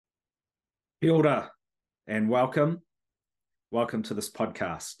Kia ora and welcome. Welcome to this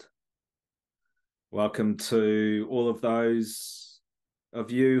podcast. Welcome to all of those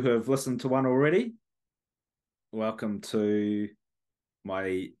of you who have listened to one already. Welcome to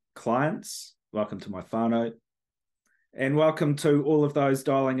my clients. Welcome to my whānau. And welcome to all of those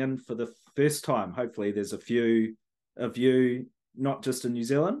dialing in for the first time. Hopefully there's a few of you, not just in New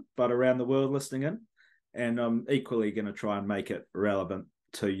Zealand, but around the world listening in. And I'm equally going to try and make it relevant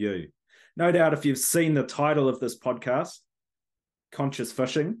to you. No doubt if you've seen the title of this podcast, Conscious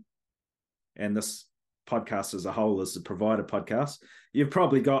Fishing, and this podcast as a whole is a provider podcast, you've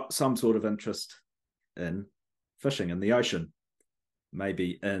probably got some sort of interest in fishing in the ocean,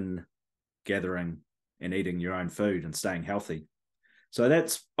 maybe in gathering and eating your own food and staying healthy. So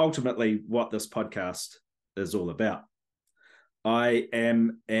that's ultimately what this podcast is all about. I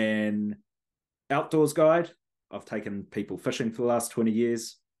am an outdoors guide. I've taken people fishing for the last 20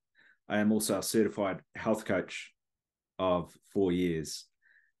 years. I am also a certified health coach of 4 years.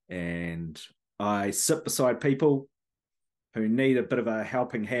 And I sit beside people who need a bit of a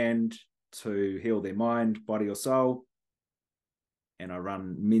helping hand to heal their mind, body, or soul. And I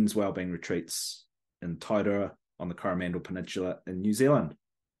run men's wellbeing retreats in Tairua on the Coromandel Peninsula in New Zealand.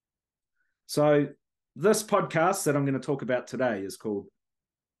 So this podcast that I'm going to talk about today is called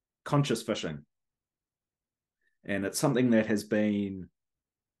Conscious Fishing. And it's something that has been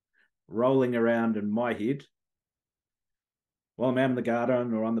rolling around in my head while I'm out in the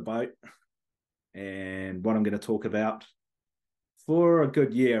garden or on the boat, and what I'm going to talk about for a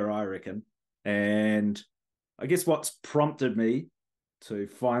good year, I reckon. And I guess what's prompted me to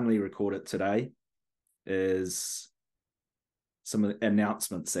finally record it today is some of the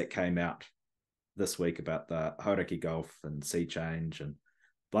announcements that came out this week about the Hauraki Gulf and sea change and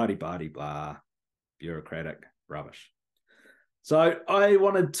blah-de-blah-de-blah, bureaucratic rubbish. So I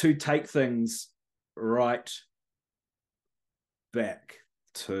wanted to take things right back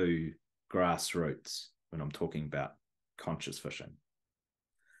to grassroots when I'm talking about conscious fishing.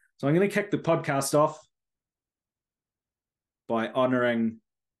 So I'm going to kick the podcast off by honouring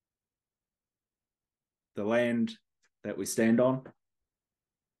the land that we stand on,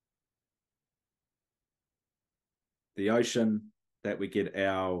 the ocean that we get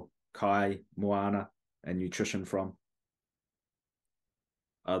our kai, moana, and nutrition from.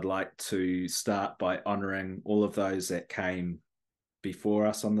 I'd like to start by honouring all of those that came before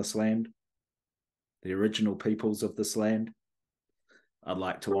us on this land, the original peoples of this land. I'd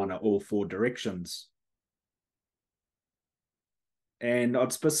like to honour all four directions. And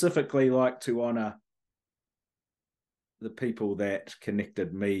I'd specifically like to honour the people that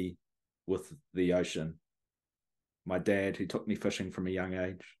connected me with the ocean. My dad, who took me fishing from a young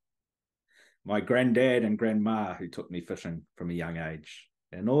age. My granddad and grandma, who took me fishing from a young age.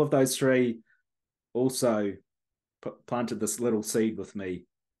 And all of those three also planted this little seed with me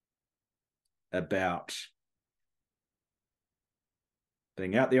about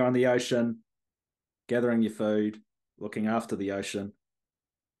being out there on the ocean, gathering your food, looking after the ocean,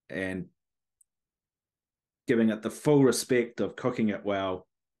 and giving it the full respect of cooking it well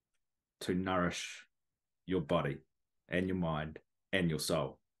to nourish your body and your mind and your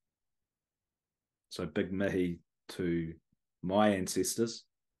soul. So big mihi to my ancestors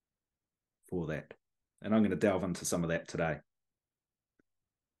for that. And I'm going to delve into some of that today.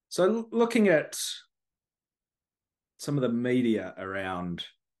 So looking at some of the media around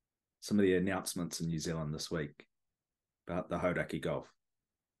some of the announcements in New Zealand this week about the Hauraki Gulf.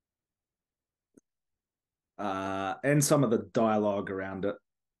 And some of the dialogue around it,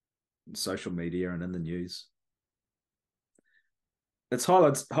 social media and in the news. It's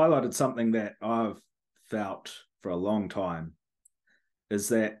highlighted something that I've felt for a long time, is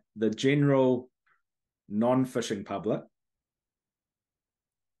that the general non-fishing public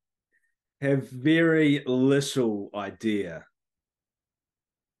have very little idea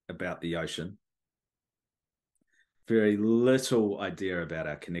about the ocean, very little idea about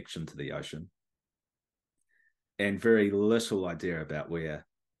our connection to the ocean, and very little idea about where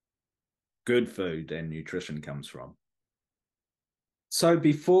good food and nutrition comes from. So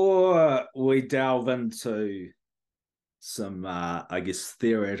before we delve into some,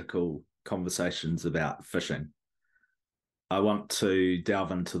 theoretical conversations about fishing, I want to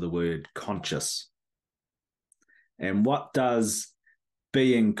delve into the word conscious. And what does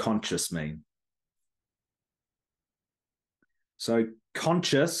being conscious mean? So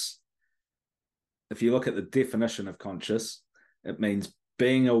conscious, if you look at the definition of conscious, it means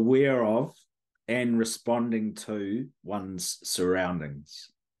being aware of and responding to one's surroundings.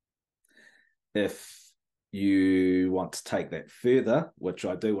 If you want to take that further, which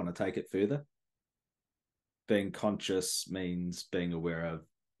I do want to take it further, being conscious means being aware of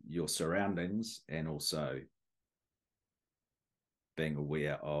your surroundings and also being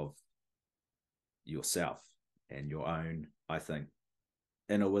aware of yourself and your own, I think,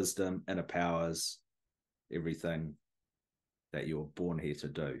 inner wisdom, inner powers, everything that you're born here to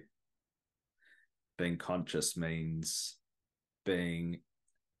do. Being conscious means being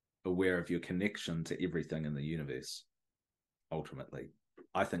aware of your connection to everything in the universe, ultimately.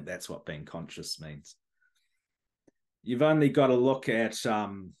 I think that's what being conscious means. You've only got to look at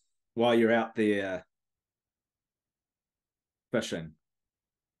while you're out there fishing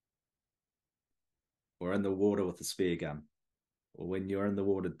or in the water with a spear gun, or when you're in the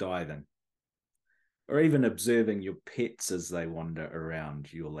water diving, or even observing your pets as they wander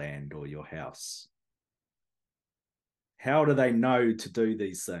around your land or your house. How do they know to do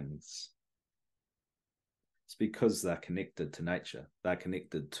these things? It's because they're connected to nature. They're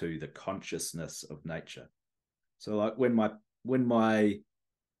connected to the consciousness of nature. So like when my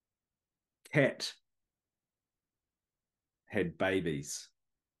cat had babies,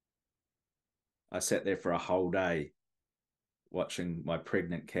 I sat there for a whole day watching my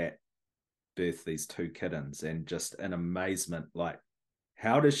pregnant cat birth these two kittens, and just in amazement, like,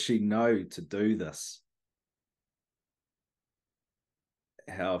 how does she know to do this?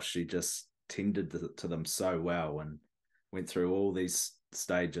 How she just tended to them so well and went through all these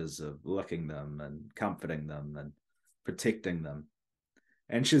stages of licking them and comforting them and protecting them.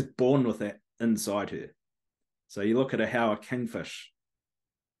 And she's born with that inside her. So you look at how a kingfish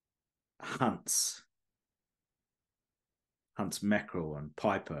hunts mackerel and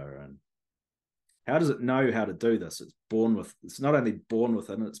piper, and how does it know how to do this? It's not only born with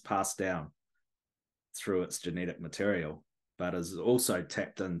it, it's passed down through its genetic material, but is also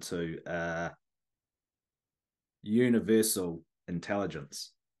tapped into universal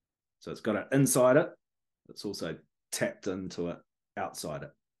intelligence. So it's got it inside it, it's also tapped into it outside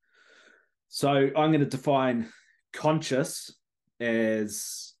it. So I'm going to define conscious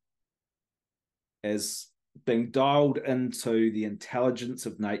as being dialed into the intelligence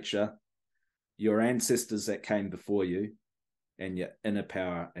of nature, your ancestors that came before you, and your inner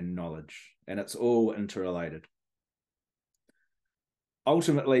power and knowledge. And it's all interrelated.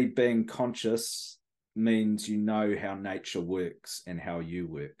 Ultimately, being conscious means you know how nature works and how you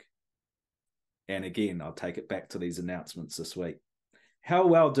work. And again, I'll take it back to these announcements this week. How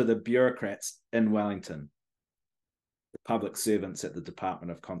well do the bureaucrats in Wellington, the public servants at the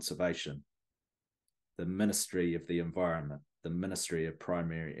Department of Conservation, the Ministry of the Environment, the Ministry of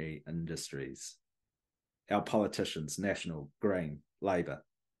Primary Industries, our politicians, National, Green, Labour,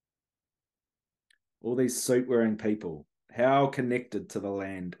 all these suit-wearing people, how connected to the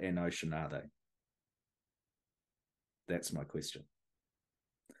land and ocean are they? That's my question.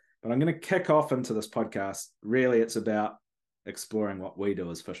 But I'm going to kick off into this podcast. Really, it's about exploring what we do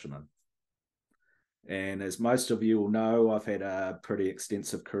as fishermen. And as most of you will know, I've had a pretty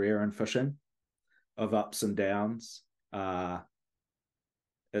extensive career in fishing, of ups and downs.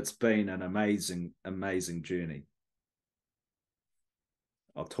 It's been an amazing, amazing journey.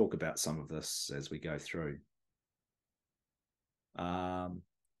 I'll talk about some of this as we go through. And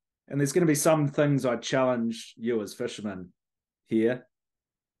there's going to be some things I challenge you as fishermen here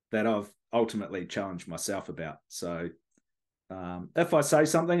that I've ultimately challenged myself about. So if I say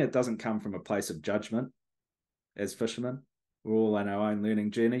something, it doesn't come from a place of judgment as fishermen. We're all on our own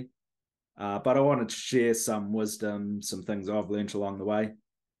learning journey. But I wanted to share some wisdom, some things I've learned along the way.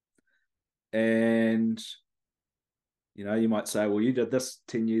 And, you know, you might say, well, you did this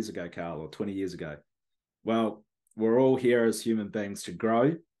 10 years ago, Carl, or 20 years ago. Well, we're all here as human beings to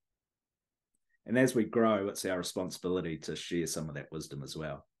grow. And as we grow, it's our responsibility to share some of that wisdom as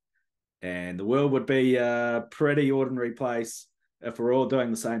well. And the world would be a pretty ordinary place if we're all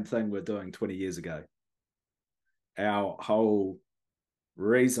doing the same thing we're doing 20 years ago. Our whole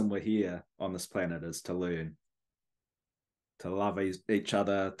reason we're here on this planet is to learn, to love each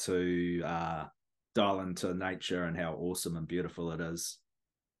other, to dial into nature and how awesome and beautiful it is.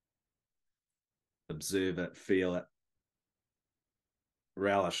 Observe it, feel it,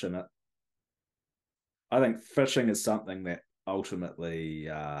 relish in it. I think fishing is something that ultimately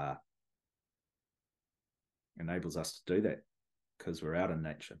enables us to do that because we're out in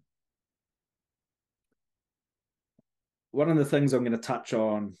nature. One of the things I'm going to touch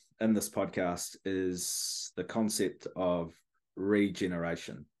on in this podcast is the concept of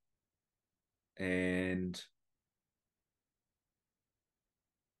regeneration. And,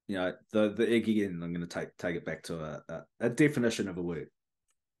 you know, the again, I'm going to take it back to a definition of a word.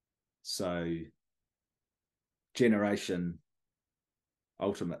 So generation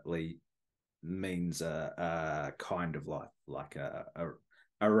ultimately means a kind of life, like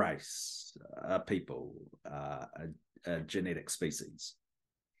a race, a people, a genetic species,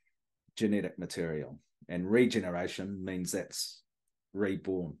 genetic material. And regeneration means that's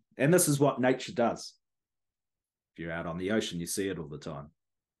reborn. And this is what nature does. If you're out on the ocean, you see it all the time.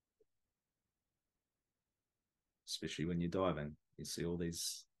 Especially when you're diving, you see all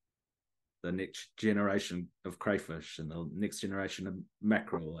these, the next generation of crayfish and the next generation of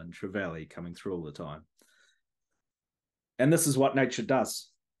mackerel and trevally coming through all the time. And this is what nature does.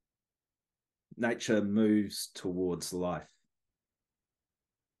 Nature moves towards life.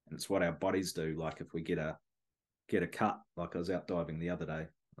 And it's what our bodies do. Like if we get a cut, like I was out diving the other day, I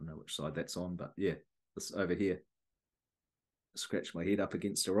don't know which side that's on, but yeah, this over here. I scratched my head up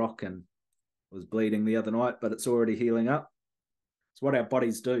against a rock and was bleeding the other night, but it's already healing up. It's what our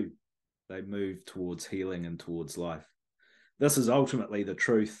bodies do. They move towards healing and towards life. This is ultimately the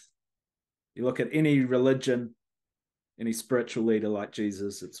truth. You look at any religion, any spiritual leader like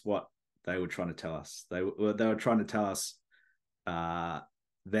Jesus, it's what they were trying to tell us. They were trying to tell us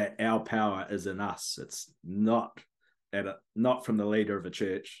that our power is in us. It's not from the leader of a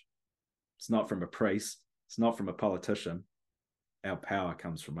church. It's not from a priest. It's not from a politician. Our power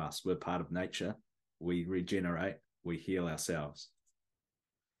comes from us. We're part of nature. We regenerate. We heal ourselves.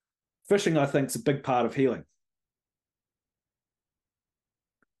 Fishing, I think, is a big part of healing.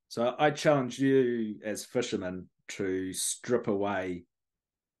 So I challenge you as fishermen to strip away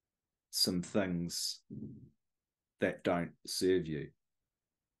some things that don't serve you.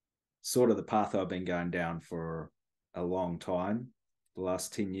 Sort of the path I've been going down for a long time, the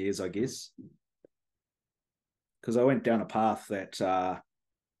last 10 years, I guess. Because I went down a path that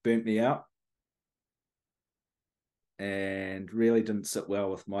burnt me out and really didn't sit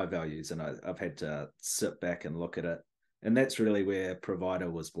well with my values. And I've had to sit back and look at it. And that's really where Provider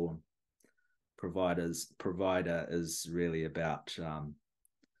was born. Provider is really about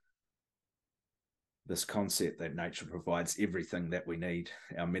this concept that nature provides everything that we need,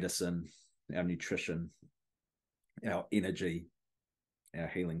 our medicine, our nutrition, our energy, our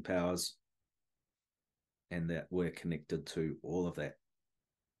healing powers, and that we're connected to all of that.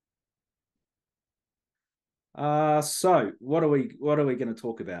 So what are we going to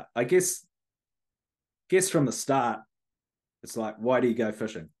talk about? I guess from the start, it's like, why do you go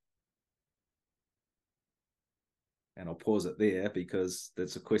fishing? And I'll pause it there because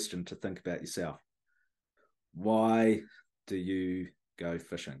that's a question to think about yourself. Why do you go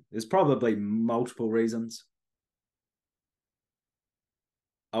fishing? There's probably multiple reasons.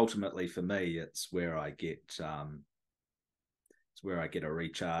 Ultimately, for me, it's where I get a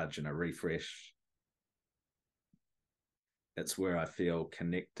recharge and a refresh. It's where I feel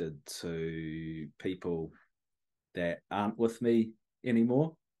connected to people that aren't with me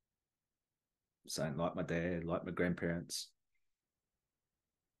anymore. So like my dad, like my grandparents.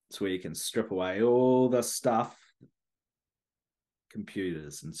 It's where you can strip away all the stuff,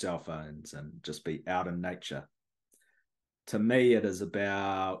 computers and cell phones, and just be out in nature. To me, it is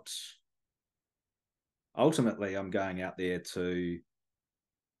about, ultimately, I'm going out there to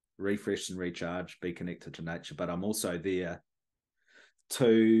refresh and recharge, be connected to nature, but I'm also there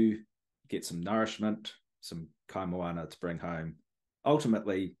to get some nourishment, some kaimoana to bring home,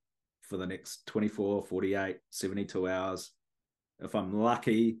 ultimately for the next 24, 48, 72 hours. If I'm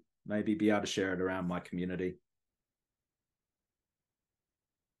lucky, maybe be able to share it around my community.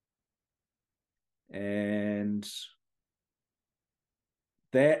 And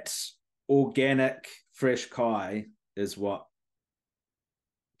that organic, fresh kai is what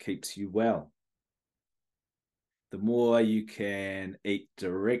keeps you well. The more you can eat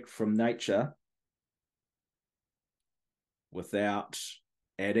direct from nature without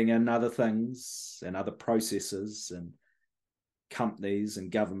adding in other things and other processes and companies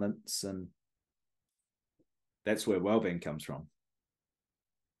and governments, and that's where well-being comes from.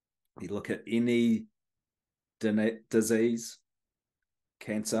 You look at any disease,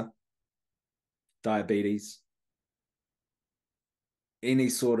 cancer, diabetes, any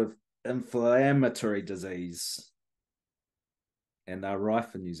sort of inflammatory disease, and they're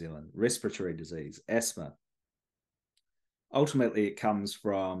rife in New Zealand, respiratory disease, asthma. Ultimately, it comes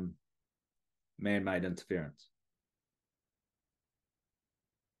from man-made interference.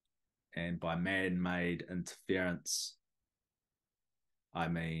 And by man-made interference, I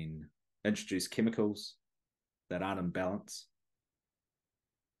mean introduce chemicals that aren't in balance.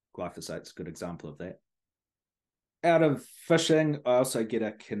 Glyphosate's a good example of that. Out of fishing, I also get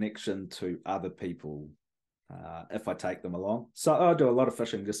a connection to other people if I take them along. So I do a lot of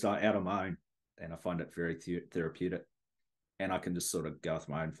fishing just out on my own. and I find it very therapeutic. And I can just sort of go with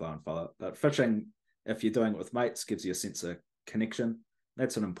my own flow and follow it. But fishing, if you're doing it with mates, gives you a sense of connection.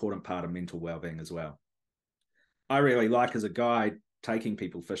 That's an important part of mental well-being as well. I really like, as a guide, taking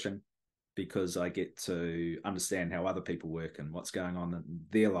people fishing, because I get to understand how other people work and what's going on in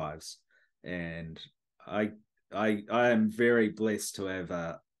their lives. And I am very blessed to have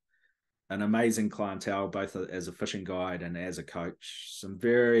an amazing clientele, both as a fishing guide and as a coach. Some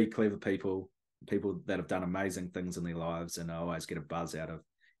very clever people that have done amazing things in their lives, and I always get a buzz out of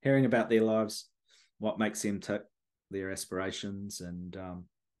hearing about their lives, what makes them tick, their aspirations, and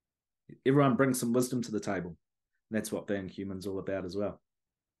everyone brings some wisdom to the table. And that's what being human's all about as well.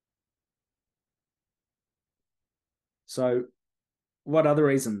 So what other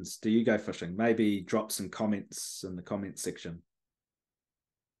reasons do you go fishing? Maybe drop some comments in the comments section.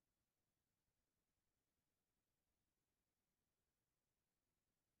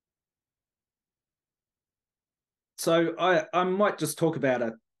 So I might just talk about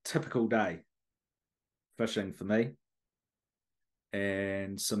a typical day fishing for me,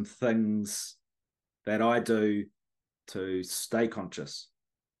 and some things that I do to stay conscious.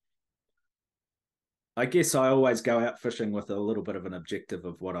 I guess I always go out fishing with a little bit of an objective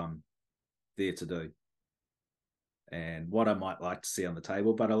of what I'm there to do and what I might like to see on the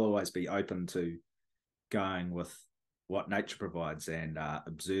table, but I'll always be open to going with what nature provides and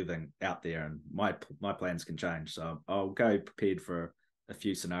observing out there. And my plans can change, so I'll go prepared for a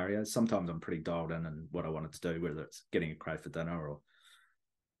few scenarios. Sometimes I'm pretty dialed in what I wanted to do, whether it's getting a crate for dinner or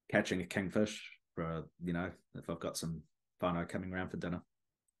catching a kingfish for, if I've got some whānau coming around for dinner.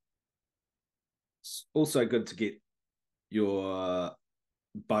 It's also good to get your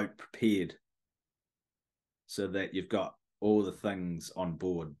boat prepared so that you've got all the things on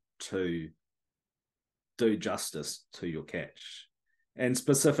board to do justice to your catch. And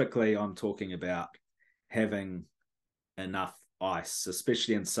specifically, I'm talking about having enough ice,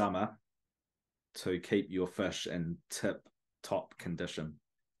 especially in summer, to keep your fish in tip-top condition.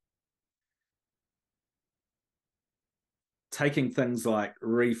 Taking things like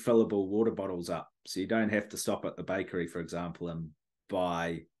refillable water bottles up, so you don't have to stop at the bakery, for example, and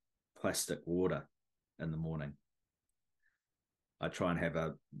buy plastic water in the morning. I try and have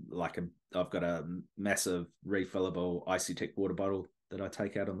I've got a massive refillable Icy-Tech water bottle that I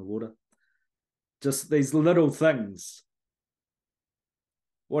take out on the water. Just these little things.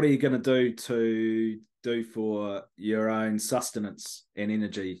 What are you going to do for your own sustenance and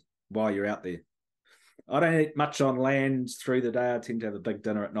energy while you're out there? I don't eat much on land through the day. I tend to have a big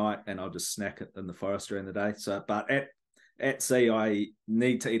dinner at night, and I'll just snack it in the forest during the day. But at sea, I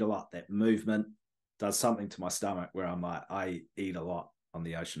need to eat a lot. That movement does something to my stomach where I eat a lot on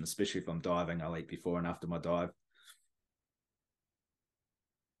the ocean, especially if I'm diving. I'll eat before and after my dive.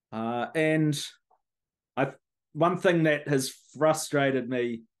 And one thing that has frustrated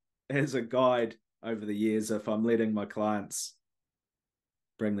me as a guide over the years, if I'm letting my clients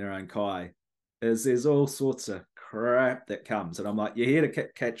bring their own kai, is there's all sorts of crap that comes. And I'm like, you're here to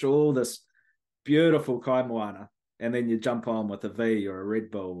catch all this beautiful kai moana, and then you jump on with a V or a Red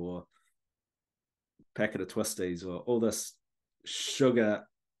Bull or a packet of twisties or all this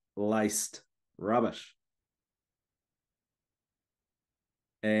sugar-laced rubbish.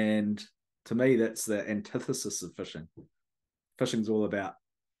 And to me, that's the antithesis of fishing. Fishing's all about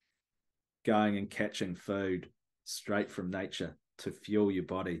going and catching food straight from nature to fuel your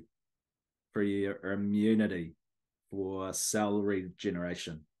body, for your immunity, for cell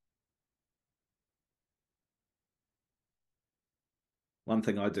regeneration. One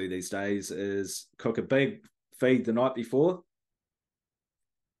thing I do these days is cook a big feed the night before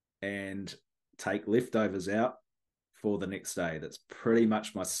and take leftovers out for the next day. That's pretty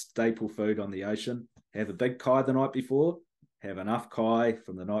much my staple food on the ocean. Have a big kai the night before, have enough kai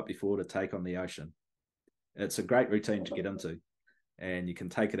from the night before to take on the ocean. It's a great routine to get into. And you can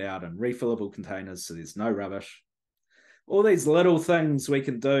take it out in refillable containers, so there's no rubbish. All these little things we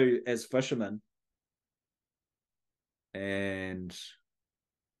can do as fishermen. And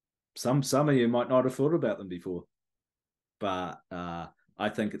some of you might not have thought about them before. But I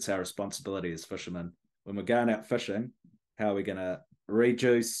think it's our responsibility as fishermen. When we're going out fishing, how are we going to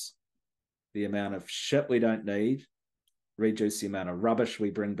reduce the amount of shit we don't need, reduce the amount of rubbish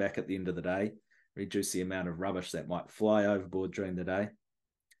we bring back at the end of the day, reduce the amount of rubbish that might fly overboard during the day.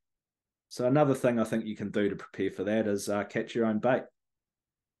 So another thing I think you can do to prepare for that is catch your own bait.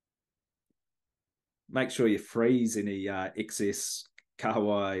 Make sure you freeze any excess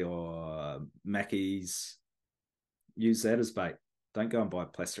kahawai or mackies. Use that as bait. Don't go and buy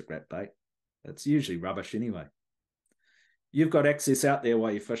plastic wrap bait. It's usually rubbish anyway. You've got access out there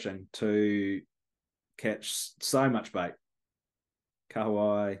while you're fishing to catch so much bait.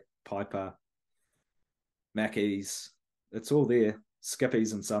 Kahawai, piper, mackies, it's all there.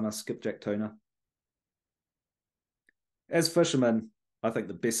 Skippies in summer, skipjack tuna. As fishermen, I think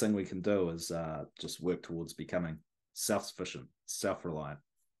the best thing we can do is just work towards becoming self-sufficient, self-reliant.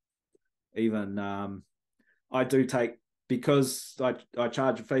 Even I do take, because I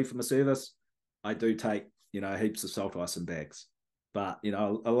charge a fee for my service, I do take, heaps of salt ice in bags. But, a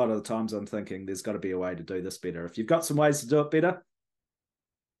lot of the times I'm thinking there's got to be a way to do this better. If you've got some ways to do it better,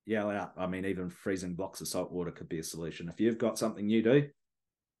 yell out. I mean, even freezing blocks of salt water could be a solution. If you've got something you do,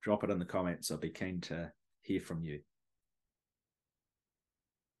 drop it in the comments. I'd be keen to hear from you.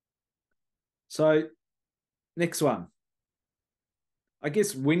 So, next one. I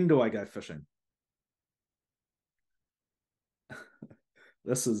guess, when do I go fishing?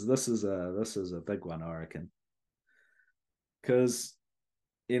 This is a big one, I reckon. Because,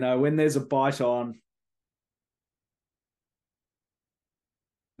 when there's a bite on,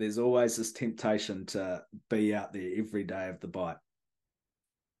 there's always this temptation to be out there every day of the bite.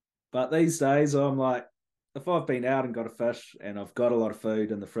 But these days, I'm like, if I've been out and got a fish and I've got a lot of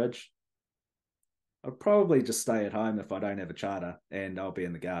food in the fridge, I'd probably just stay at home if I don't have a charter, and I'll be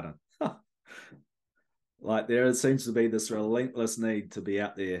in the garden. Like, there seems to be this relentless need to be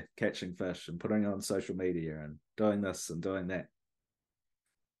out there catching fish and putting it on social media and doing this and doing that.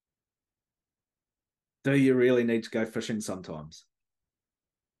 Do you really need to go fishing sometimes?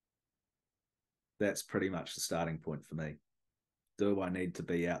 That's pretty much the starting point for me. Do I need to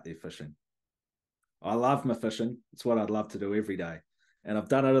be out there fishing? I love my fishing. It's what I'd love to do every day. And I've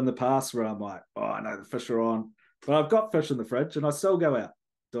done it in the past where I'm like, oh, I know the fish are on, but I've got fish in the fridge and I still go out.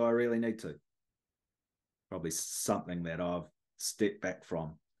 Do I really need to? Probably something that I've stepped back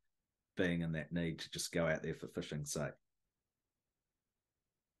from, being in that need to just go out there for fishing's sake.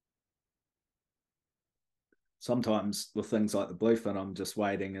 Sometimes with things like the bluefin, I'm just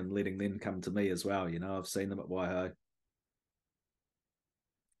waiting and letting them come to me as well. I've seen them at Waiho.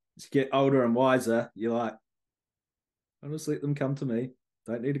 As you get older and wiser, you're like, I'll just let them come to me.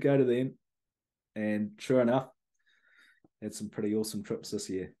 Don't need to go to them. And sure enough, had some pretty awesome trips this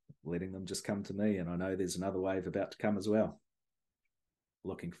year, letting them just come to me. And I know there's another wave about to come as well.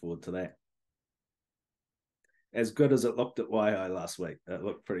 Looking forward to that. As good as it looked at Waiho last week, it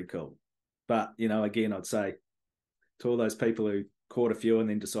looked pretty cool. But, again, I'd say to all those people who caught a few and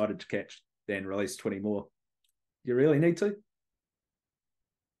then decided to catch, then release 20 more, you really need to?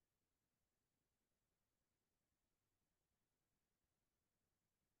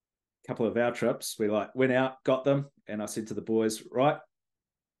 Couple of our trips, we went out, got them, and I said to the boys, right,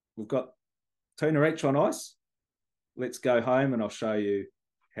 we've got tuna each on ice. Let's go home and I'll show you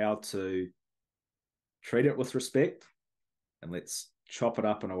how to treat it with respect, and let's chop it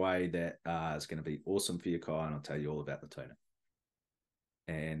up in a way that is going to be awesome for your kai, and I'll tell you all about the tuna.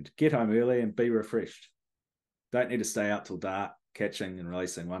 And get home early and be refreshed. Don't need to stay out till dark catching and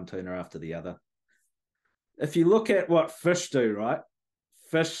releasing one tuna after the other. If you look at what fish do, right?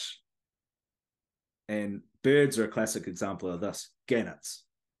 Fish and birds are a classic example of this. Gannets,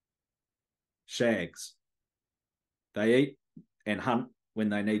 shags. They eat and hunt when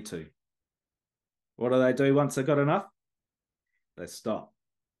they need to. What do they do once they've got enough? They stop.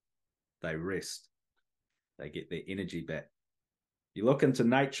 They rest. They get their energy back. You look into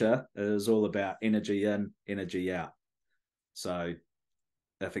nature, it is all about energy in, energy out. So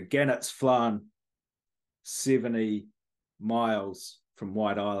if a gannet's flown 70 miles from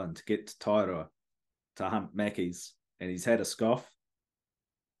White Island to get to Tairua to hunt mackies, and he's had a scoff,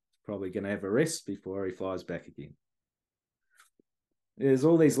 he's probably going to have a rest before he flies back again. There's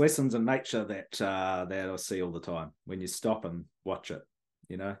all these lessons in nature that I see all the time when you stop and watch it.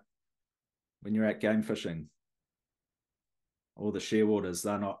 When you're out game fishing, all the shearwaters,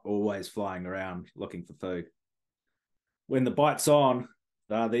 they're not always flying around looking for food. When the bite's on,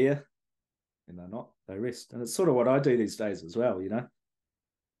 they're there. And they're not, they rest. And it's sort of what I do these days as well,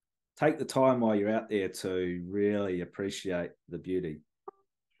 Take the time while you're out there to really appreciate the beauty.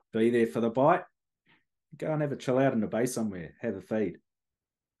 Be there for the bite. Go and have a chill out in the bay somewhere. Have a feed.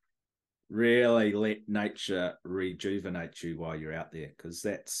 Really let nature rejuvenate you while you're out there, because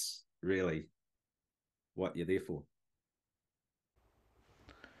that's really what you're there for.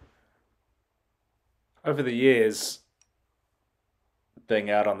 Over the years,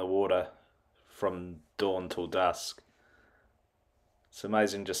 being out on the water from dawn till dusk, it's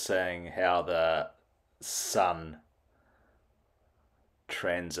amazing just seeing how the sun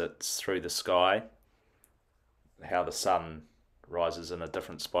transits through the sky, how the sun rises in a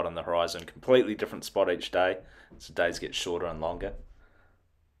different spot on the horizon, completely different spot each day, so days get shorter and longer.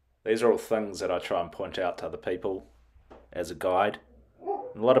 These are all things that I try and point out to other people as a guide.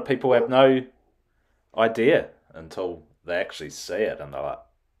 And a lot of people have no idea until they actually see it and they're like,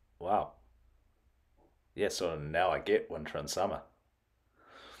 wow, yeah, so now I get winter and summer.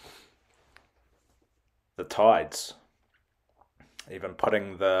 The tides, even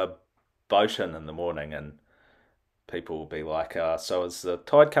putting the boat in the morning, and people will be like, so is the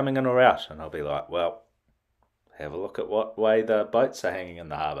tide coming in or out? And I'll be like, well, have a look at what way the boats are hanging in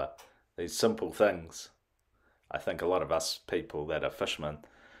the harbour. These simple things, I think a lot of us people that are fishermen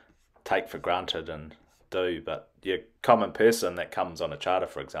take for granted and do, but your common person that comes on a charter,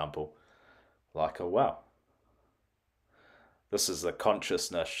 for example, like, oh wow, this is the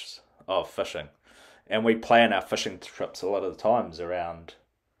consciousness of fishing. And we plan our fishing trips a lot of the times around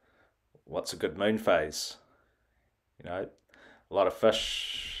what's a good moon phase. You know, a lot of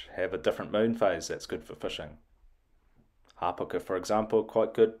fish have a different moon phase that's good for fishing. Hapaka, for example,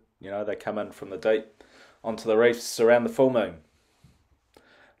 quite good. You know, they come in from the deep onto the reefs around the full moon.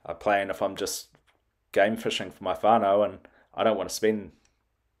 I plan if I'm just game fishing for my whānau and I don't want to spend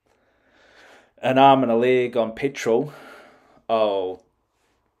an arm and a leg on petrol, I'll,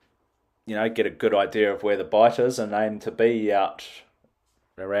 get a good idea of where the bite is and aim to be out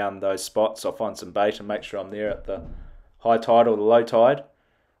around those spots. I'll find some bait and make sure I'm there at the high tide or the low tide.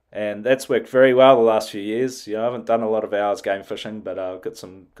 And that's worked very well the last few years. I haven't done a lot of hours game fishing, but I've got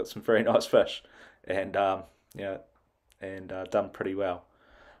some very nice fish, and done pretty well.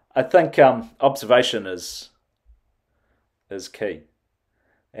 I think observation is key,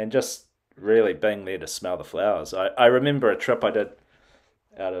 and just really being there to smell the flowers. I remember a trip I did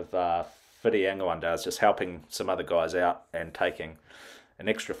out of Whitianga one day. I was just helping some other guys out and taking an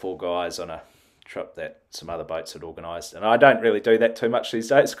extra 4 guys on a trip that some other boats had organised. And I don't really do that too much these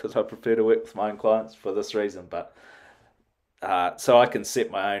days because I prefer to work with my own clients for this reason. But so I can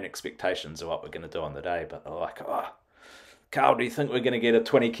set my own expectations of what we're going to do on the day. But they're like, oh, Carl, do you think we're going to get a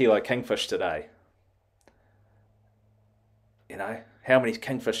 20 kilo kingfish today? How many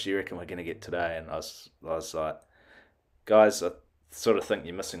kingfish do you reckon we're going to get today? And I was like, guys, I sort of think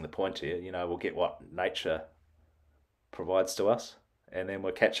you're missing the point here. We'll get what nature provides to us. And then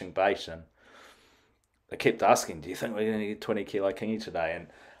we're catching bait, and they kept asking, do you think we're going to get 20 kilo kingy today? And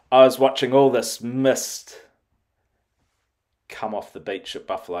I was watching all this mist come off the beach at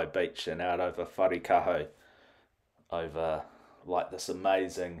Buffalo Beach and out over Wharikaho, over like this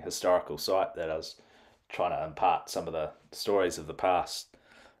amazing historical site that I was trying to impart some of the stories of the past.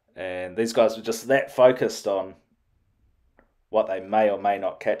 And these guys were just that focused on what they may or may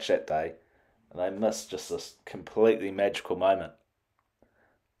not catch that day, and they missed just this completely magical moment.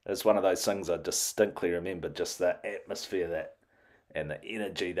 It's one of those things I distinctly remember, just that atmosphere and the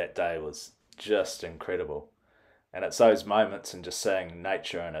energy that day was just incredible. And it's those moments and just seeing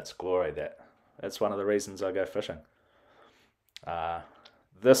nature in its glory that's one of the reasons I go fishing.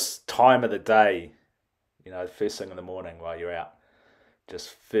 This time of the day, first thing in the morning while you're out, just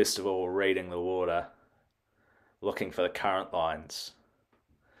first of all reading the water, looking for the current lines,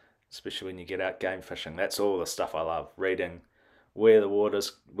 especially when you get out game fishing. That's all the stuff I love, reading where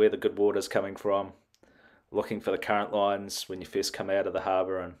the good water's coming from, looking for the current lines when you first come out of the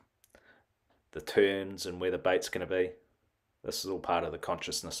harbour, and the turns and where the bait's going to be. This is all part of the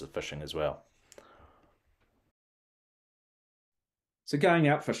consciousness of fishing as well. So going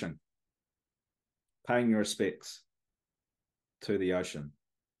out fishing, paying your respects to the ocean,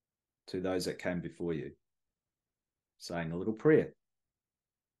 to those that came before you, saying a little prayer.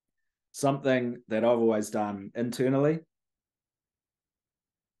 Something that I've always done internally.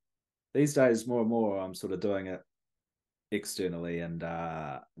 These days, more and more, I'm sort of doing it externally and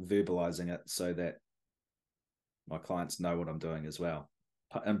verbalizing it so that my clients know what I'm doing as well.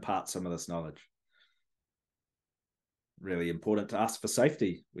 Impart some of this knowledge. Really important to ask for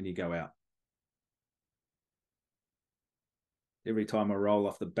safety when you go out. Every time I roll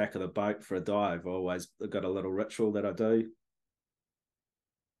off the back of the boat for a dive, I've got a little ritual that I do.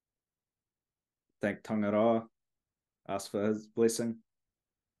 Thank Tangaroa, ask for his blessing.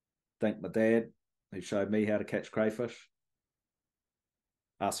 Thank my dad, who showed me how to catch crayfish.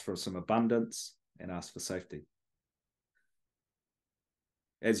 Ask for some abundance and ask for safety.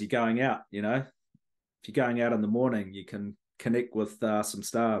 As you're going out, if you're going out in the morning, you can connect with some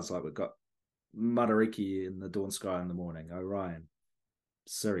stars. Like we've got Matariki in the dawn sky in the morning, Orion,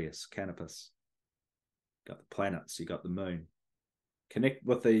 Sirius, Canopus. Got the planets, you got the moon. Connect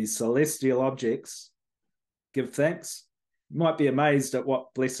with these celestial objects. Give thanks. You might be amazed at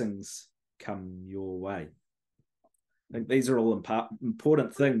what blessings come your way. I think these are all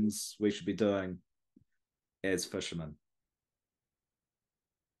important things we should be doing as fishermen.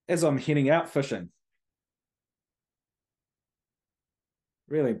 as I'm heading out fishing,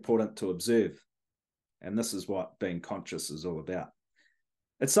 really important to observe. And this is what being conscious is all about.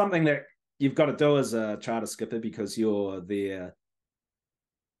 It's something that you've got to do as a charter skipper because you're there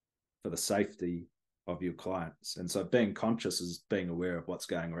for the safety of your clients. And so being conscious is being aware of what's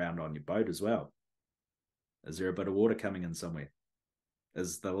going around on your boat as well. Is there a bit of water coming in somewhere?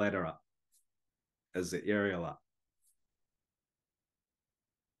 Is the ladder up? Is the aerial up?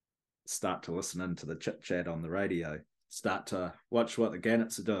 Start to listen into the chit chat on the radio. Start to watch what the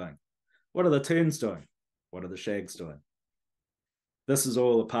gannets are doing. What are the terns doing? What are the shags doing? This is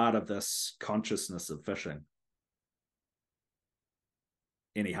all a part of this consciousness of fishing.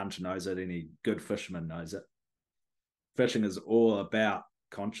 Any hunter knows it. Any good fisherman knows it. Fishing is all about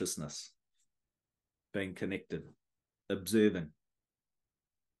consciousness, being connected, observing,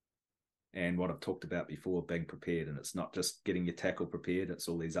 and what I've talked about before, being prepared. And it's not just getting your tackle prepared, it's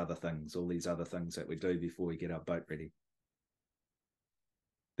all these other things that we do before we get our boat ready.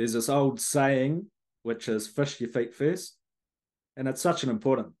 There's this old saying, which is fish your feet first. And it's such an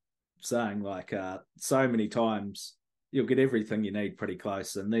important saying, like so many times you'll get everything you need pretty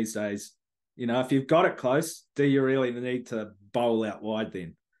close. And these days, if you've got it close, do you really need to bowl out wide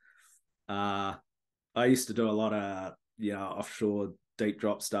then? I used to do a lot of, offshore deep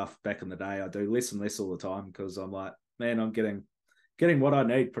drop stuff back in the day. I do less and less all the time because I'm like, man, I'm getting what I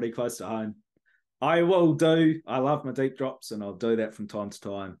need pretty close to home. I love my deep drops and I'll do that from time to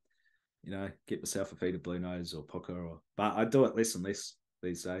time. Get myself a feed of blue nose or puka, but I do it less and less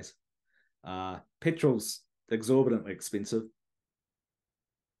these days. Petrol's exorbitantly expensive.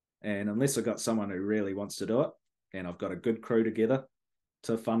 And unless I've got someone who really wants to do it and I've got a good crew together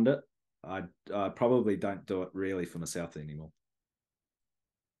to fund it, I probably don't do it really for myself anymore.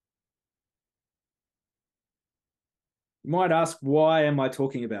 You might ask, why am I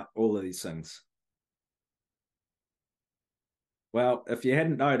talking about all of these things? Well, if you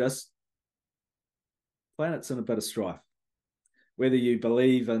hadn't noticed, planet's in a bit of strife. Whether you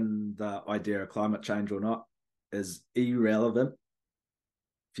believe in the idea of climate change or not is irrelevant.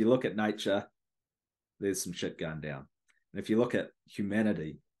 If you look at nature, there's some shit going down. And if you look at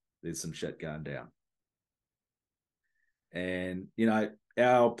humanity, there's some shit going down. And,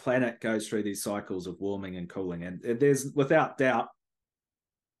 our planet goes through these cycles of warming and cooling. And there's, without doubt,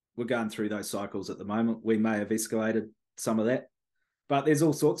 we're going through those cycles at the moment. We may have escalated some of that, but there's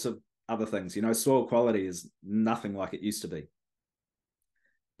all sorts of other things. Soil quality is nothing like it used to be.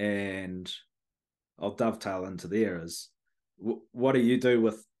 And I'll dovetail into there is, what do you do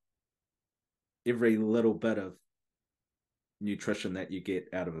with every little bit of nutrition that you get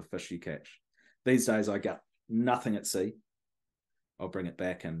out of a fish you catch? These days, I get nothing at sea. I'll bring it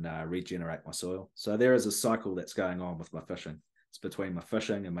back and regenerate my soil. So there is a cycle that's going on with my fishing. It's between my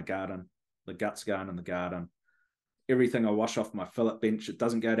fishing and my garden, the guts going in the garden. Everything I wash off my fillet bench, it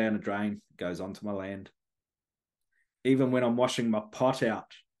doesn't go down a drain, it goes onto my land. Even when I'm washing my pot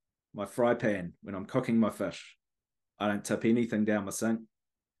out, my fry pan, when I'm cooking my fish, I don't tip anything down my sink.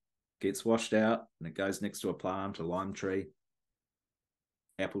 It gets washed out and it goes next to a plant, a lime tree,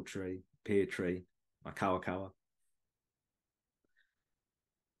 apple tree, pear tree, my kawakawa.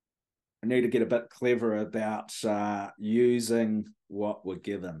 I need to get a bit clever about using what we're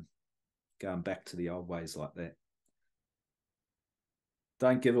given, going back to the old ways like that.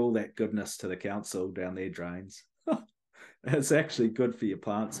 Don't give all that goodness to the council down their drains. It's actually good for your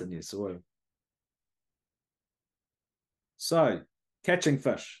plants and your soil. So, catching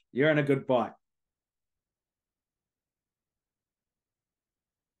fish, you're in a good bite.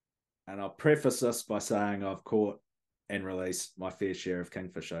 And I'll preface this by saying I've caught and released my fair share of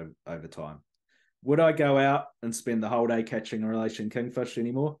kingfish over time. Would I go out and spend the whole day catching and releasing kingfish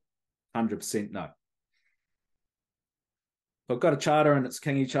anymore? 100% no. If I've got a charter and it's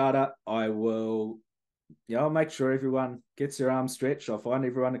kingy charter, I will, I'll make sure everyone gets their arms stretched. I'll find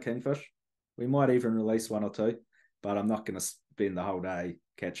everyone a kingfish. We might even release one or two, but I'm not going to spend the whole day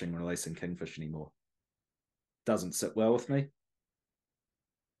catching and releasing kingfish anymore. Doesn't sit well with me.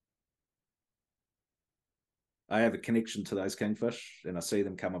 I have a connection to those kingfish and I see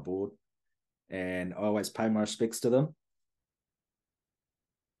them come aboard and I always pay my respects to them.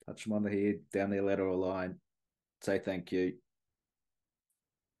 Touch them on the head, down their lateral line, say thank you.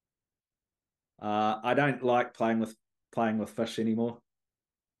 I don't like playing with fish anymore.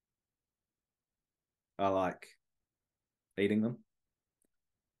 I like eating them.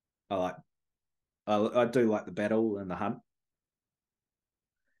 I do like the battle and the hunt.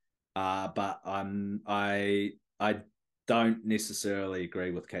 But I don't necessarily agree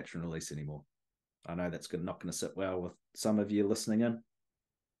with catch and release anymore. I know that's not going to sit well with some of you listening in.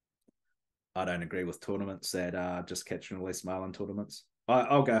 I don't agree with tournaments that are just catch and release marlin tournaments.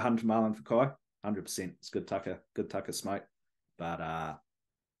 I'll go hunt marlin for kai, 100%. It's good tucker smoke. But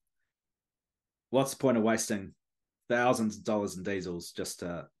what's the point of wasting thousands of dollars in diesels just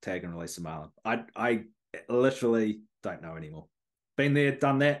to tag and release a marlin? I literally don't know anymore. Been there,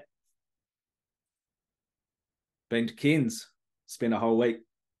 done that. Been to Cairns, spent a whole week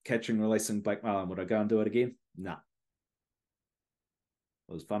catching and releasing black marlin. Would I go and do it again? Nah.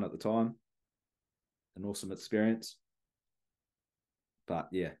 It was fun at the time, an awesome experience. But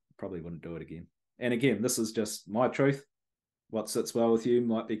yeah, probably wouldn't do it again. And again, this is just my truth. What sits well with you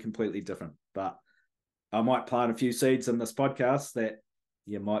might be completely different. But I might plant a few seeds in this podcast that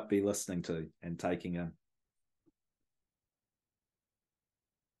you might be listening to and taking in.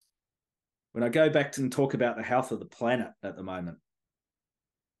 When I go back and talk about the health of the planet at the moment,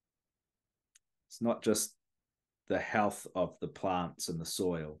 it's not just the health of the plants and the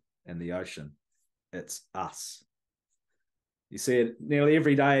soil and the ocean, it's us. You see it nearly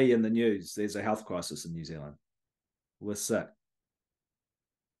every day in the news. There's a health crisis in New Zealand. We're sick.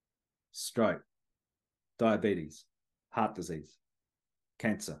 Stroke, diabetes, heart disease,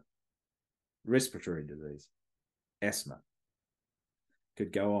 cancer, respiratory disease, asthma.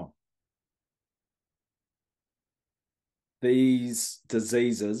 Could go on. These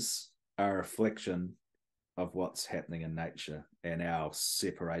diseases are a reflection of what's happening in nature and our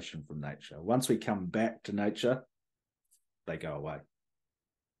separation from nature. Once we come back to nature, they go away.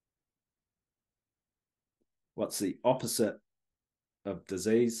 What's the opposite of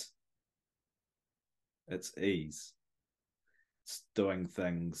disease? It's ease. It's doing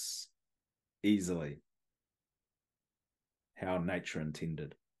things easily, how nature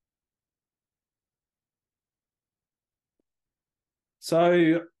intended.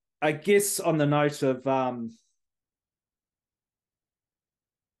 So I guess on the note of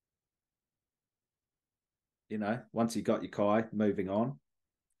once you got your kai, moving on,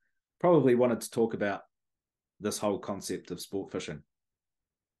 probably wanted to talk about this whole concept of sport fishing.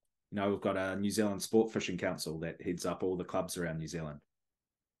 We've got a New Zealand Sport Fishing Council that heads up all the clubs around New Zealand.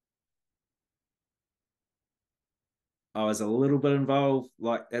 I was a little bit involved,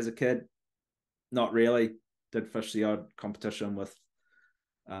 like as a kid, not really. Did fish the odd competition with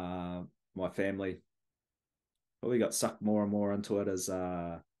my family. But we got sucked more and more into it as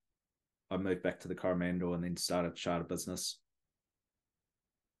I moved back to the Coromandel and then started charter business.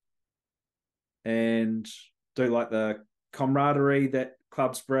 And do like the camaraderie that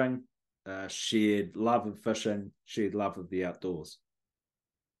clubs bring, shared love of fishing, shared love of the outdoors.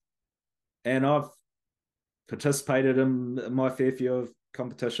 And I've participated in my fair few of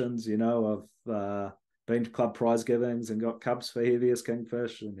competitions. I've been to club prize givings and got cups for heaviest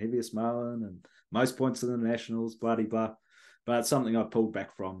kingfish and heaviest marlin and most points in the nationals, blah, blah. But it's something I've pulled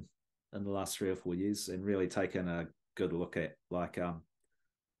back from in the last 3 or 4 years and really taken a good look at. Like,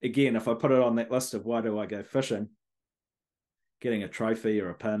 again, if I put it on that list of why do I go fishing, getting a trophy or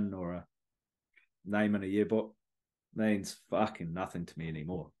a pin or a name in a yearbook means fucking nothing to me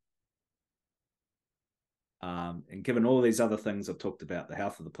anymore. And given all these other things I've talked about, the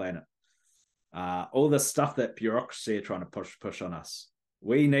health of the planet, all the stuff that bureaucracy are trying to push on us,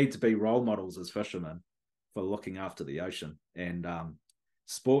 we need to be role models as fishermen for looking after the ocean. And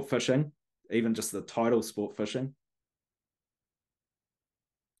sport fishing, even just the title sport fishing,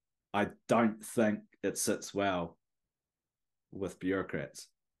 I don't think it sits well with bureaucrats.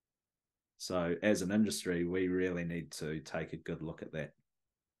 So as an industry, we really need to take a good look at that.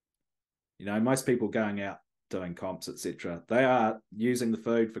 Most people going out doing comps, etc., they are using the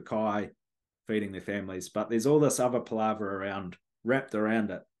food for kai, feeding their families, but there's all this other palaver wrapped around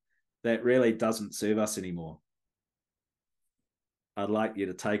it that really doesn't serve us anymore. I'd like you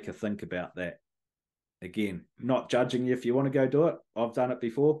to take a think about that. Again, not judging you if you want to go do it. I've done it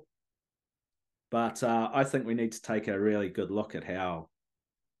before. But I think we need to take a really good look at how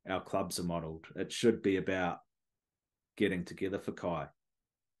our clubs are modelled. It should be about getting together for kai,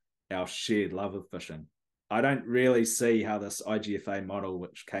 our shared love of fishing. I don't really see how this IGFA model,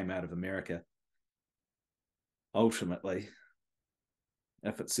 which came out of America, ultimately,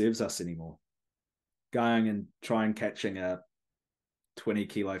 if it serves us anymore. Going and trying catching a 20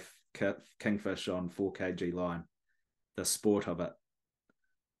 kilo kingfish on 4 kg line, the sport of it,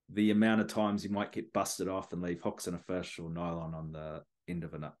 the amount of times you might get busted off and leave hooks in a fish or nylon on the end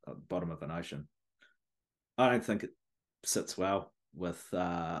of bottom of an ocean. I don't think it sits well with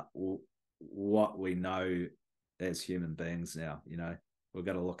what we know as human beings now. We've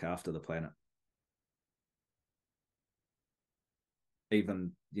got to look after the planet.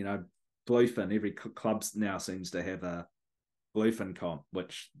 Even, bluefin, every club now seems to have a bluefin comp,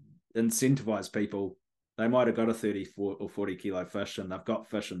 which incentivize people. They might have got a 30 or 40 kilo fish and they've got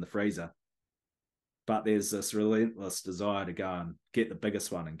fish in the freezer, but there's this relentless desire to go and get the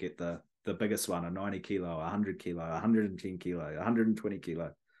biggest one and get the biggest one, a 90 kilo, 100 kilo, 110 kilo, 120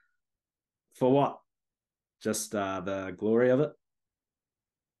 kilo. For what? Just the glory of it.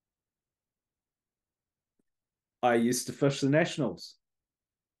 I used to fish the nationals.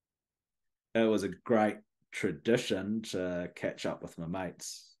 It was a great tradition to catch up with my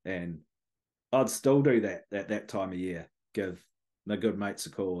mates, and I'd still do that at that time of year. Give my good mates a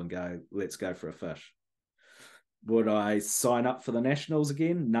call and go, let's go for a fish. Would I sign up for the nationals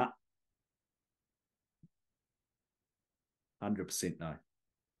again? Nah. 100% no.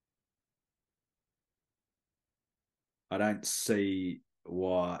 I don't see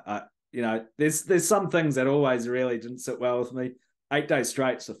why. There's some things that always really didn't sit well with me. 8 days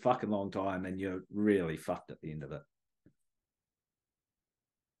straight's a fucking long time, and you're really fucked at the end of it.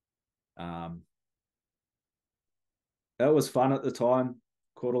 It was fun at the time.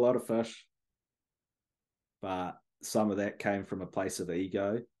 Caught a lot of fish, but some of that came from a place of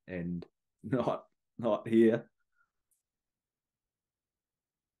ego and not here.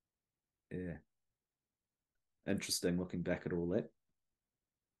 Yeah, interesting looking back at all that.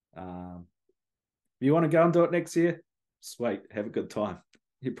 You want to go and do it next year? Sweet, have a good time.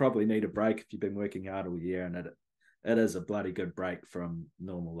 You probably need a break if you've been working hard all year, and it is a bloody good break from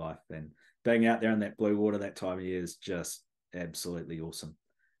normal life. And being out there in that blue water that time of year is just absolutely awesome.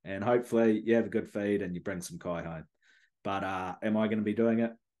 And hopefully you have a good feed and you bring some kai home. But am I going to be doing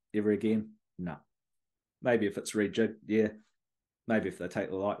it ever again? No. Maybe if it's rejigged, yeah. Maybe if they take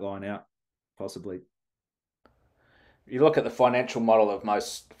the light line out, possibly. You look at the financial model of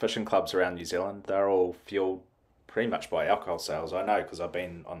most fishing clubs around New Zealand, they're all fueled pretty much by alcohol sales. I know because I've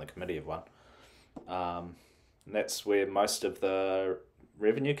been on the committee of one. And that's where most of the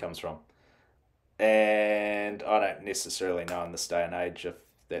revenue comes from. And I don't necessarily know in this day and age if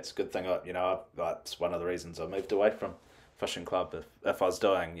that's a good thing. That's one of the reasons I moved away from fishing club. If I was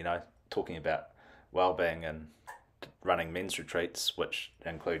doing, talking about well-being and running men's retreats, which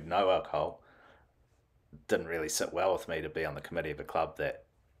include no alcohol, didn't really sit well with me to be on the committee of a club that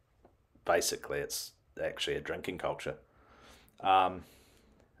basically it's actually a drinking culture. And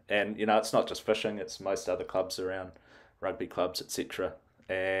it's not just fishing, it's most other clubs around, rugby clubs, etc.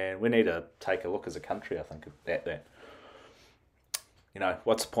 And we need to take a look as a country, I think, at that.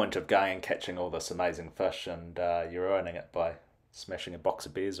 What's the point of going and catching all this amazing fish and you're ruining it by smashing a box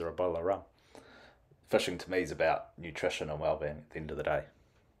of beers or a bottle of rum? Fishing to me is about nutrition and well-being at the end of the day.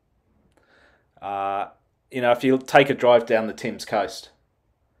 If you take a drive down the Thames coast,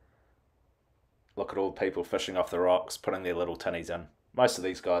 look at all the people fishing off the rocks, putting their little tinnies in. Most of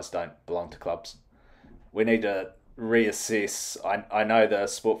these guys don't belong to clubs. We need to reassess. I know the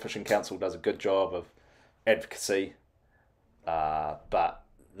Sport Fishing Council does a good job of advocacy, but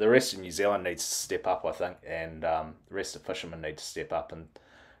the rest of New Zealand needs to step up, I think, and the rest of fishermen need to step up and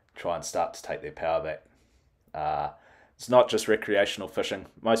try and start to take their power back. It's not just recreational fishing.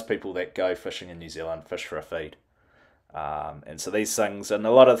 Most people that go fishing in New Zealand fish for a feed. And so these things, and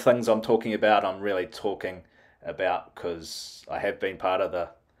a lot of the things I'm talking about, I'm really talking about because I have been part of the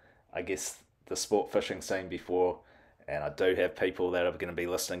sport fishing scene before, and I do have people that are going to be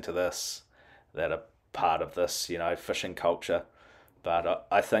listening to this that are part of this, fishing culture. But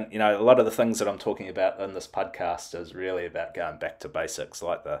I think, a lot of the things that I'm talking about in this podcast is really about going back to basics,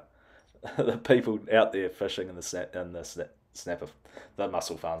 like the the people out there fishing in the snapper, the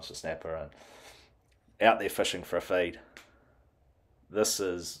mussel farms for snapper, and out there fishing for a feed. This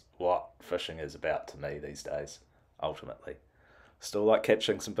is what fishing is about to me these days, ultimately. Still like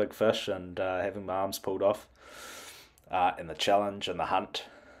catching some big fish and having my arms pulled off, and the challenge and the hunt,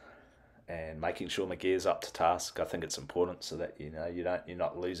 and making sure my gear's up to task. I think it's important so that you're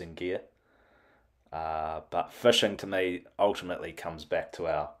not losing gear. But fishing to me ultimately comes back to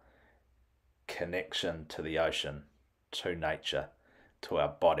our connection to the ocean, to nature, to our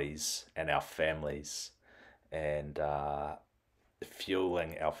bodies and our families, and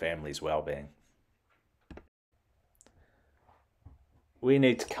fueling our families' well-being. We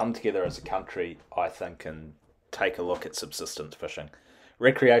need to come together as a country, I think, and take a look at subsistence fishing.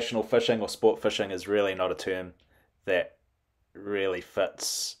 Recreational fishing or sport fishing is really not a term that really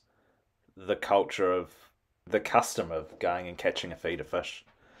fits the culture of the custom of going and catching a feed of fish.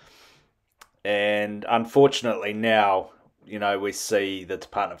 And unfortunately now, we see the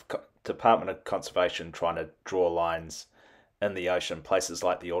Department of Conservation trying to draw lines in the ocean, places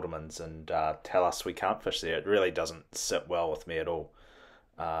like the Aldermans, and tell us we can't fish there. It really doesn't sit well with me at all.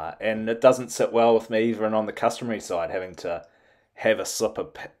 And it doesn't sit well with me even on the customary side, having to have a slip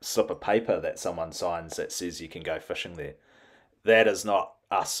of paper that someone signs that says you can go fishing there. That is not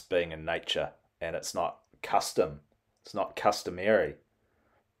us being in nature, and it's not custom. It's not customary.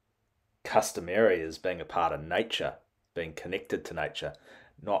 Customary is being a part of nature, being connected to nature,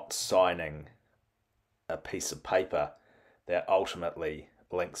 not signing a piece of paper that ultimately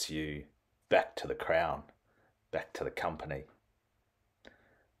links you back to the crown, back to the company.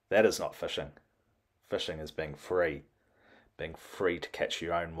 That is not fishing. Fishing is being free to catch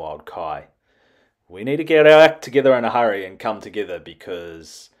your own wild kai. We need to get our act together in a hurry and come together,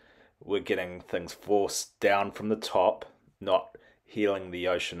 because we're getting things forced down from the top, not healing the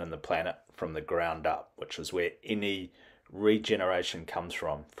ocean and the planet from the ground up, which is where any regeneration comes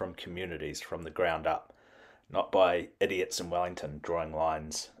from communities, from the ground up, not by idiots in Wellington drawing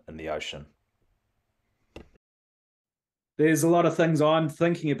lines in the ocean. There's a lot of things I'm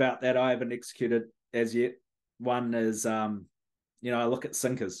thinking about that I haven't executed as yet. One is, I look at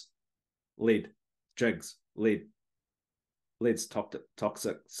sinkers, lead, jigs, lead. Lead's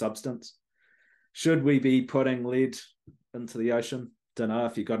toxic substance. Should we be putting lead into the ocean? Don't know.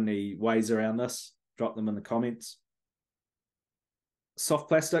 If you've got any ways around this, drop them in the comments. Soft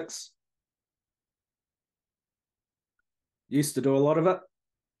plastics. Used to do a lot of it.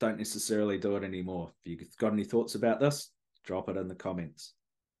 Don't necessarily do it anymore. If you've got any thoughts about this, drop it in the comments.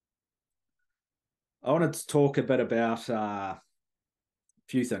 I wanted to talk a bit about a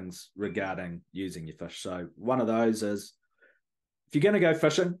few things regarding using your fish. So one of those is, if you're going to go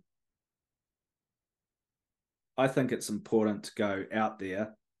fishing, I think it's important to go out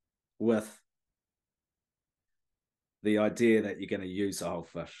there with the idea that you're going to use the whole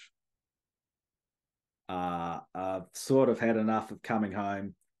fish. I've sort of had enough of coming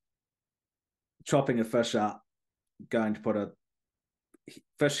home, chopping a fish up, going to put a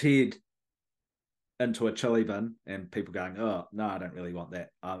fish head into a chili bin, and people going, oh, no, I don't really want that.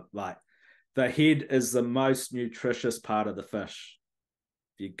 Like, the head is the most nutritious part of the fish.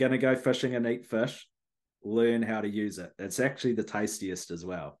 If you're going to go fishing and eat fish, learn how to use it. It's actually the tastiest as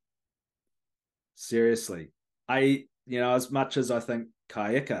well. Seriously. As much as I think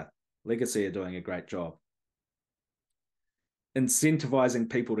Kaika Legacy are doing a great job incentivizing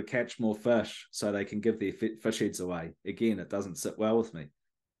people to catch more fish so they can give their fish heads away, again, it doesn't sit well with me.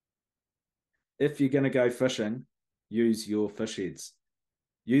 If you're going to go fishing, use your fish heads.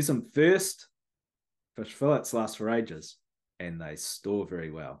 Use them first. Fish fillets last for ages, and they store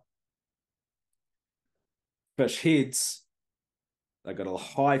very well. Fish heads, they've got a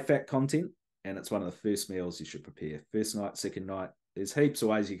high fat content, and it's one of the first meals you should prepare. First night, second night. There's heaps of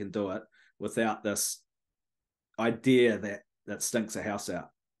ways you can do it without this idea that stinks a house out.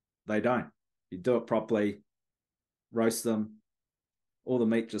 They don't. You do it properly, roast them, all the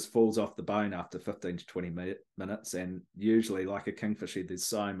meat just falls off the bone after 15 to 20 minutes, and usually, like a kingfish head, there's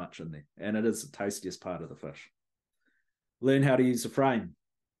so much in there, and it is the tastiest part of the fish. Learn how to use the frame,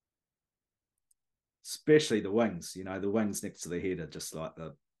 especially the wings. The wings next to the head are just like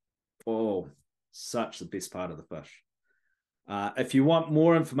such the best part of the fish. If you want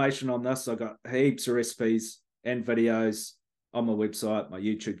more information on this, I've got heaps of recipes and videos on my website, my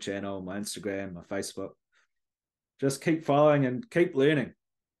YouTube channel, my Instagram, my Facebook. Just keep following and keep learning.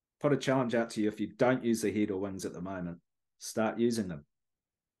 Put a challenge out to you. If you don't use the head or wings at the moment, start using them.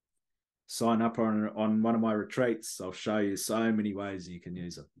 Sign up on one of my retreats. I'll show you so many ways you can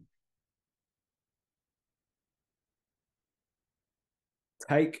use them.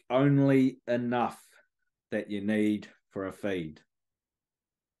 Take only enough that you need for a feed.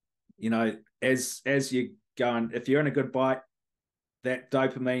 As you're going, if you're in a good bite, that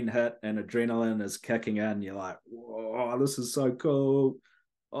dopamine hit and adrenaline is kicking in. You're like, whoa, this is so cool.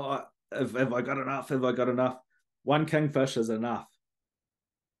 Oh, have I got enough? Have I got enough? One kingfish is enough.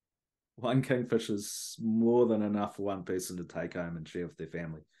 One kingfish is more than enough for one person to take home and share with their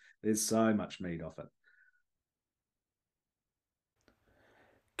family. There's so much meat off it.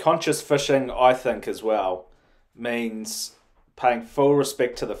 Conscious fishing, I think, as well, means paying full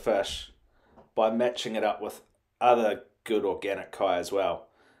respect to the fish by matching it up with other good organic kai as well.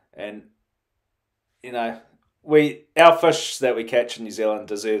 And our fish that we catch in New Zealand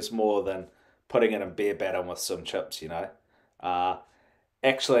deserves more than putting it in beer batter with some chips.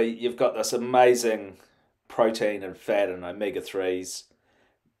 Actually, you've got this amazing protein and fat and omega-3s,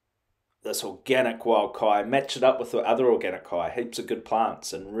 this organic wild kai, match it up with the other organic kai, heaps of good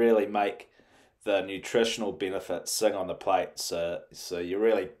plants, and really make the nutritional benefits sing on the plate. So you're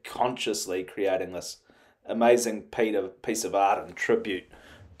really consciously creating this amazing piece of art and tribute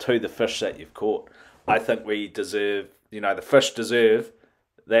to the fish that you've caught. I think we deserve, the fish deserve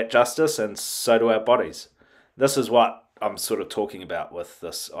that justice, and so do our bodies. This is what I'm sort of talking about with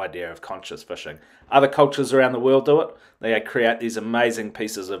this idea of conscious fishing. Other cultures around the world do it. They create these amazing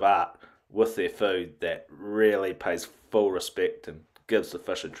pieces of art with their food that really pays full respect and gives the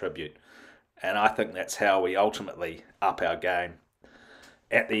fish a tribute. And I think that's how we ultimately up our game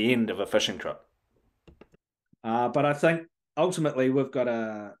at the end of a fishing trip. But I think ultimately we've got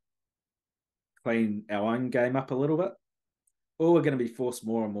to clean our own game up a little bit, or we're going to be forced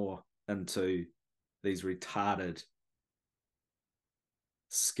more and more into these retarded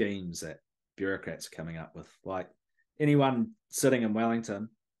schemes that bureaucrats are coming up with. Like anyone sitting in Wellington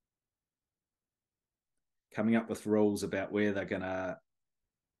coming up with rules about where they're going to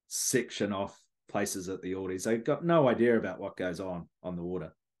section off places at the Orties. They've got no idea about what goes on the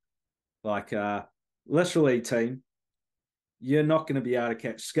water. Like, literally, team, you're not going to be able to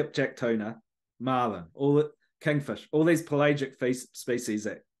catch skipjack tuna, marlin, all the kingfish, all these pelagic species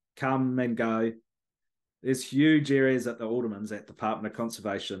that come and go. There's huge areas at the Aldermans, at Department of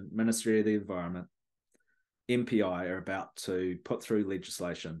Conservation, Ministry of the Environment, MPI are about to put through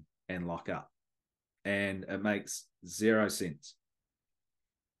legislation and lock up. And it makes zero sense.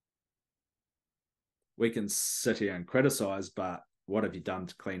 We can sit here and criticize, but what have you done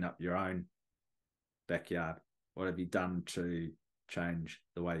to clean up your own backyard? What have you done to change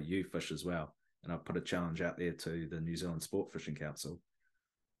the way you fish as well? And I've put a challenge out there to the New Zealand Sport Fishing Council.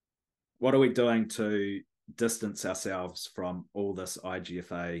 What are we doing to distance ourselves from all this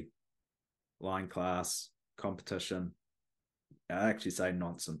IGFA line class competition? I actually say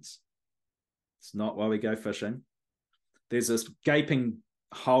nonsense. It's not why we go fishing. There's this gaping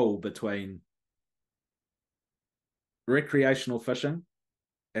hole between recreational fishing,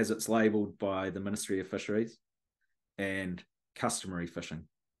 as it's labelled by the Ministry of Fisheries, and customary fishing,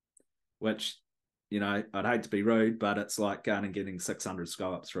 which, you know, I'd hate to be rude, but it's like going and getting 600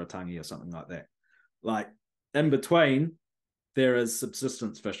 scallops for a tangi or something like that. Like, in between, there is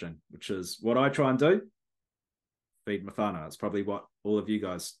subsistence fishing, which is what I try and do. Feed my whānau. It's probably what all of you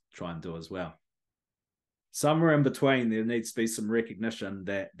guys try and do as well. Somewhere in between, there needs to be some recognition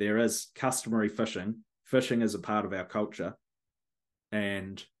that there is customary fishing. Fishing is a part of our culture,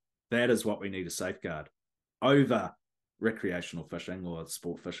 and that is what we need to safeguard over recreational fishing or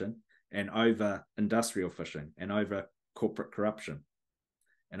sport fishing, and over industrial fishing, and over corporate corruption,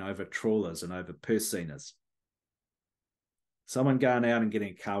 and over trawlers, and over purse seiners. Someone going out and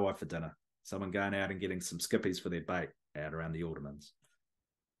getting a kawa for dinner, someone going out and getting some skippies for their bait out around the Aldermans,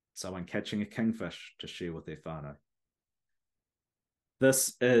 someone catching a kingfish to share with their whānau.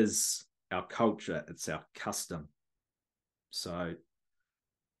 This is our culture, it's our custom. So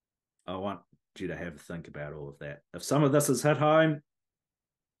I want you to have a think about all of that. If some of this has hit home,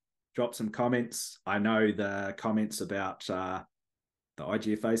 drop some comments. I know the comments about the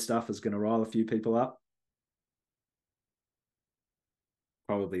IGFA stuff is going to rile a few people up.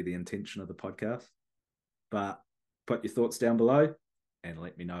 Probably the intention of the podcast. But put your thoughts down below and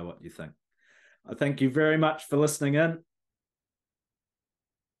let me know what you think. I thank you very much for listening in.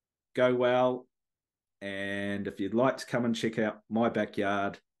 Go well. And if you'd like to come and check out my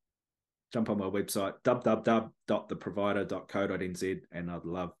backyard, jump on my website, www.theprovider.co.nz, and I'd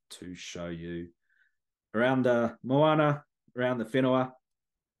love to show you around the moana, around the whenua.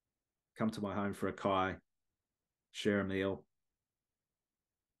 Come to my home for a kai, share a meal,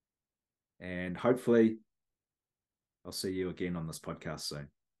 and hopefully I'll see you again on this podcast soon.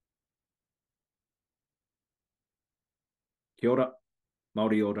 Kia ora,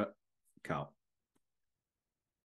 Māori ora, kao.